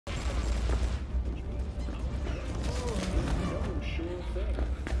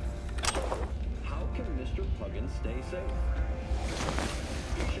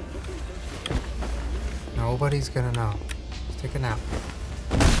Nobody's gonna know. Let's take a nap.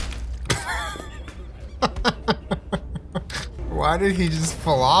 Why did he just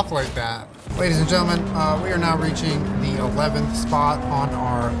fall off like that? Ladies and gentlemen, we are now reaching the 11th spot on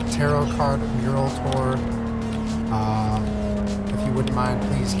our tarot card mural tour. If you wouldn't mind,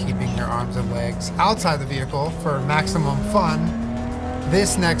 please keeping your arms and legs outside the vehicle for maximum fun.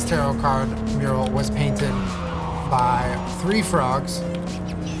 This next tarot card mural was painted by 3 frogs,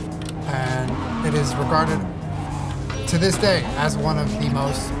 and it is regarded to this day as one of the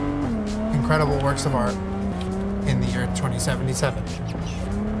most incredible works of art in the year 2077.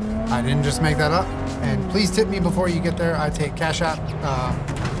 I didn't just make that up, and please tip me before you get there. I take Cash App.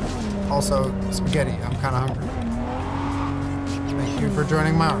 Also, spaghetti. I'm kind of hungry. Thank you for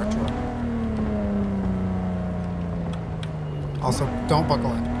joining my art tour. Also, don't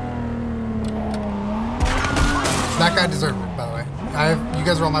buckle in. That guy deserved it, by the way. You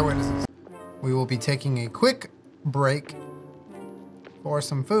guys are all my witnesses. We will be taking a quick break for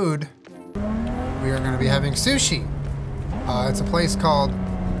some food. We are going to be having sushi. It's a place called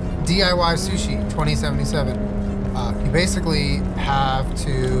DIY Sushi 2077. You basically have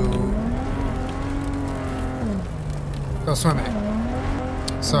to go swimming.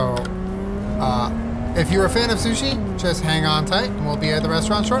 So, if you're a fan of sushi, just hang on tight and we'll be at the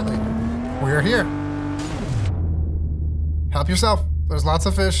restaurant shortly. We are here. Help yourself. There's lots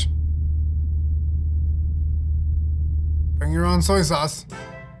of fish. Bring your own soy sauce.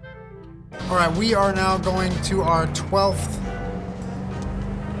 All right, we are now going to our 12th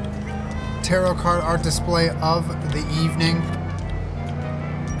tarot card art display of the evening.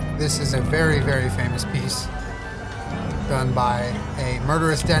 This is a very, very famous piece done by a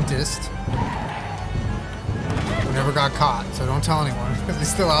murderous dentist who never got caught, so don't tell anyone because he's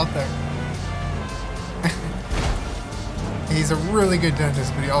still out there. He's a really good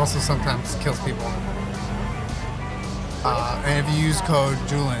dentist, but he also sometimes kills people. And if you use code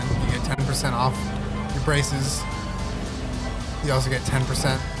julien, you get 10% off your braces. You also get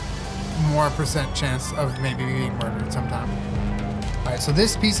 10% more chance of maybe being murdered sometime. All right, so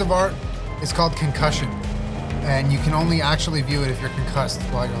this piece of art is called Concussion, and you can only actually view it if you're concussed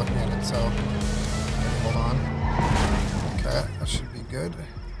while you're looking at it. So, hold on. Okay, that should be good.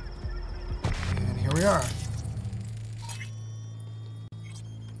 And here we are.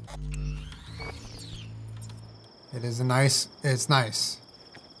 It is it's nice.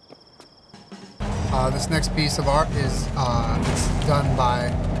 This next piece of art is it's done by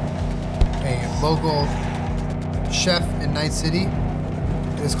a local chef in Night City.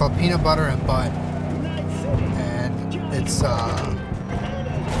 It is called Peanut Butter and Bud, and it's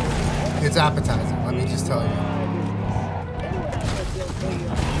appetizing. Let me just tell you.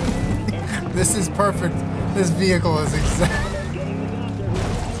 This is perfect. This vehicle is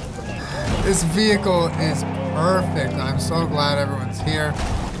This vehicle is perfect. I'm so glad everyone's here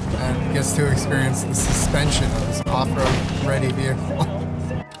and gets to experience the suspension of this off-road ready vehicle.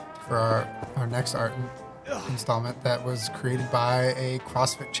 For our next art installment that was created by a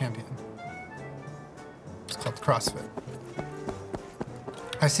CrossFit champion. It's called CrossFit.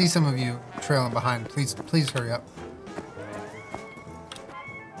 I see some of you trailing behind. Please hurry up.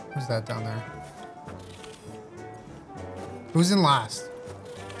 Who's that down there? Who's in last?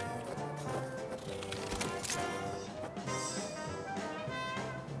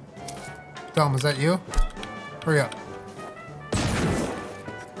 Dom, is that you? Hurry up.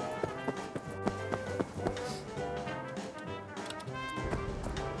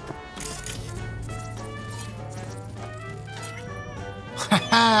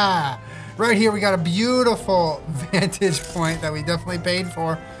 Right here we got a beautiful vantage point that we definitely paid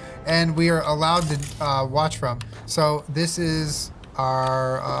for and we are allowed to watch from. So this is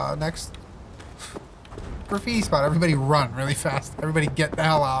our next graffiti spot. Everybody run really fast. Everybody get the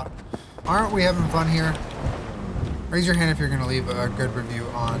hell out. Aren't we having fun here? Raise your hand if you're gonna leave a good review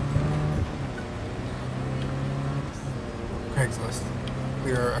on Craigslist.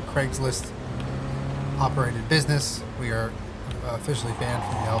 We are a Craigslist operated business. We are officially banned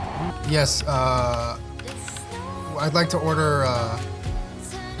from Yelp. Yes, I'd like to order,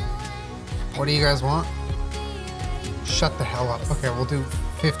 what do you guys want? Shut the hell up. Okay, we'll do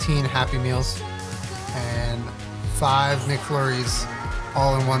 15 Happy Meals and 5 McFlurries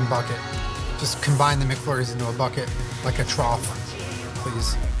all in one bucket. Just combine the McFlurries into a bucket, like a trough,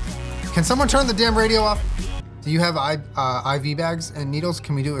 please. Can someone turn the damn radio off? Do you have IV bags and needles?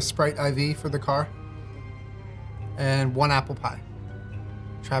 Can we do a Sprite IV for the car? And 1 apple pie.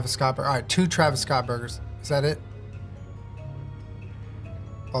 Travis Scott burger. All right, 2 Travis Scott burgers. Is that it?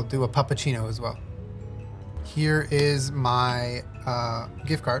 I'll do a puppuccino as well. Here is my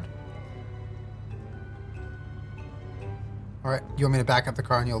gift card. All right, you want me to back up the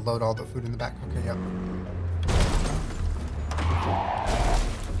car and you'll load all the food in the back? Okay, yep.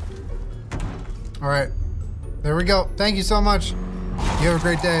 All right, there we go. Thank you so much. You have a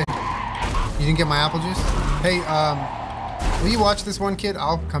great day. You didn't get my apple juice? Hey, will you watch this one, kid?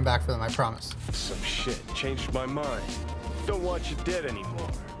 I'll come back for them, I promise. Some shit changed my mind. Don't want you dead anymore.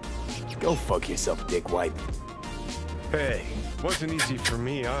 Go fuck yourself, dickwipe. Hey, wasn't easy for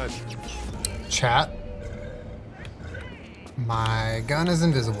me either. Chat. My gun is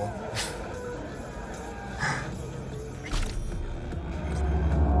invisible.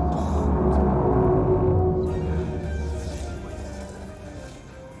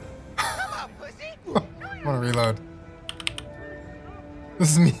 I want to reload.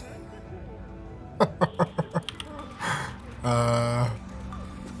 This is me.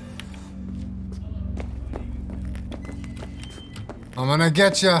 I'm gonna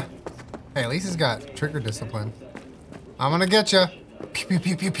get ya. Hey, at least he's got trigger discipline. I'm gonna get ya. Pew pew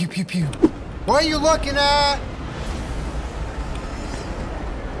pew pew pew pew pew. What are you looking at?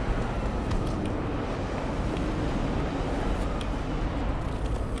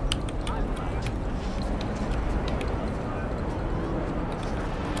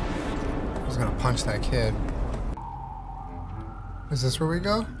 I was gonna punch that kid. Is this where we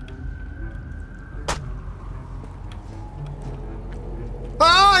go?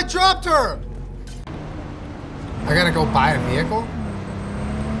 Ah, I dropped her! I gotta go buy a vehicle?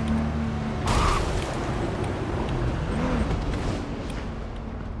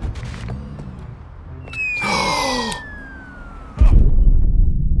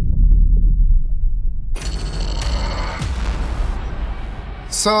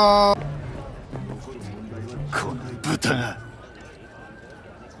 So...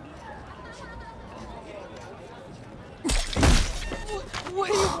 Wait,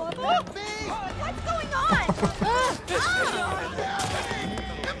 what? What's going on?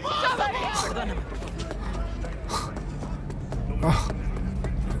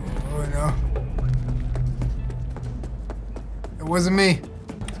 Oh no. It wasn't me.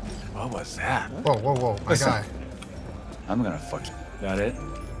 What was that? Whoa, whoa, whoa, my Listen. guy. I'm gonna fuck you. That it?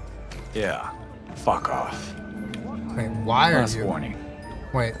 Yeah. Fuck off. Wait, why are Last you? warning.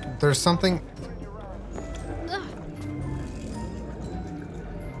 Wait, there's something.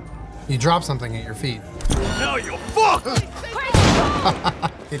 You dropped something at your feet. No, you fuck!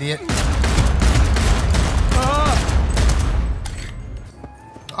 Idiot.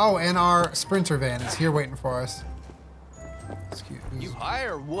 Oh, and our Sprinter van is here waiting for us. Excuse me. You high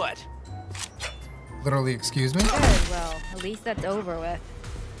or what? Literally, excuse me? Good, well, at least that's over with.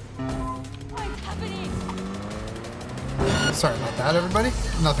 What's happening? Sorry about that, everybody.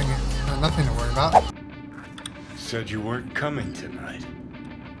 Nothing to worry about. Said you weren't coming tonight.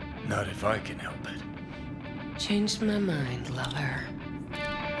 Not if I can help it. Changed my mind, lover.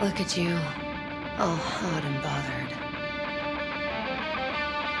 Look at you, all hot and bothered.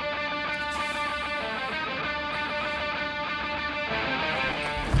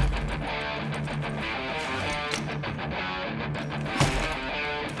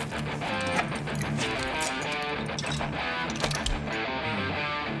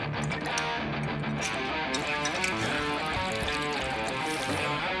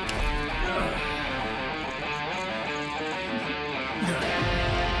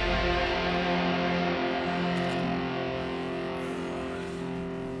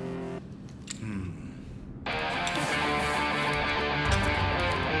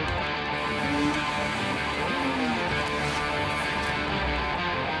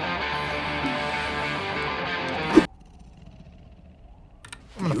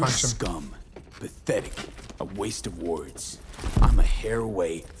 I'm gonna punch him. Scum. Pathetic. A waste of words. I'm a hair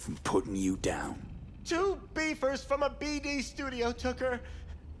away from putting you down. 2 beefers from a BD studio took her.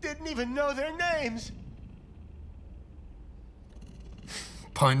 Didn't even know their names.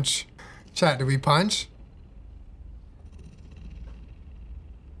 Punch. Chat, did we punch?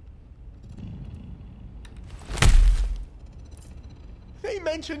 They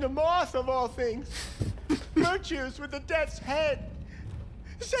mentioned a moth of all things. Virtues with the death's head.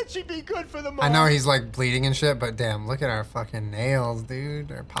 Said she'd be good for the moth. I know he's like bleeding and shit, but damn, look at our fucking nails, dude.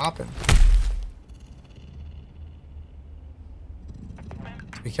 They're popping.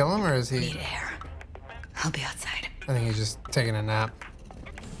 Did we kill him or is he? Need air. I'll be outside. I think he's just taking a nap.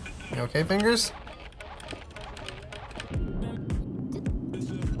 You okay, Fingers?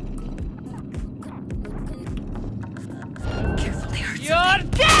 Careful, they hurt. You're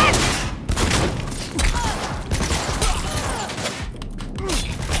dead!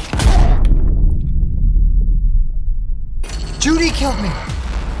 killed me.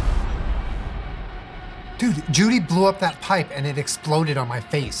 Dude, Judy blew up that pipe and it exploded on my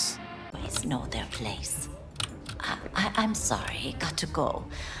face. Always know their place. I'm sorry, got to go.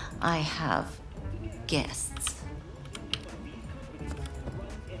 I have guests.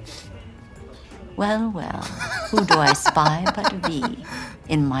 Well, well, who do I spy but thee?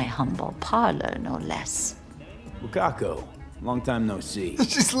 In my humble parlor, no less. Wakako, long time no see.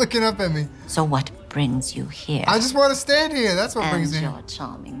 She's looking up at me. So what brings you here? I just want to stand here. That's what brings me And here. your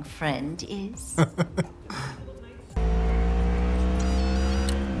charming friend is?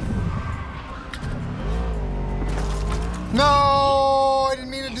 No, I didn't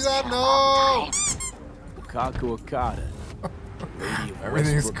mean to do that. No. Wakako Okada, lady of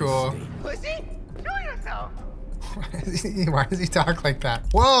Everything's Westbrook cool. Estate. Pussy, show yourself. Why does he talk like that?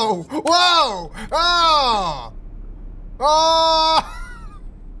 Whoa! Whoa! Oh! Oh!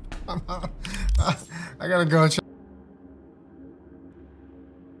 I gotta go.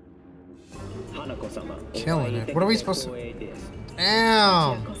 Killing it. What are we supposed to?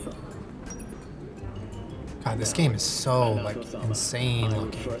 Damn! God, this game is so like insane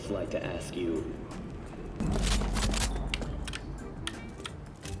looking. First, like to ask you.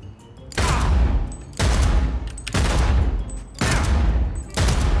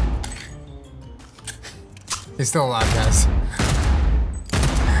 He's still alive, guys.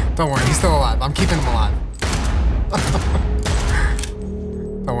 Don't worry, he's still alive. I'm keeping him alive.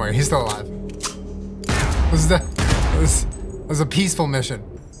 Don't worry, he's still alive. This was a peaceful mission.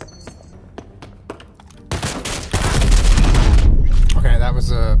 Okay, that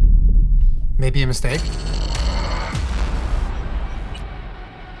was maybe a mistake.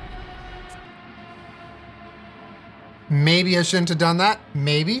 Maybe I shouldn't have done that.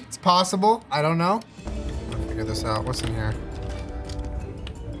 Maybe it's possible. I don't know. I'll figure this out. What's in here?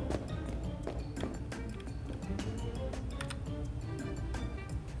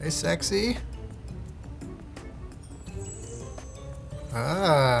 Hey, sexy.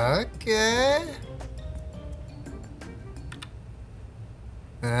 Okay.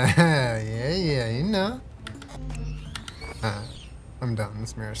 Yeah, you know. I'm done.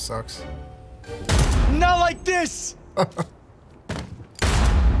 This mirror sucks. Not like this! Don't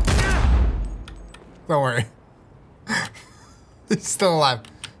worry. He's still alive.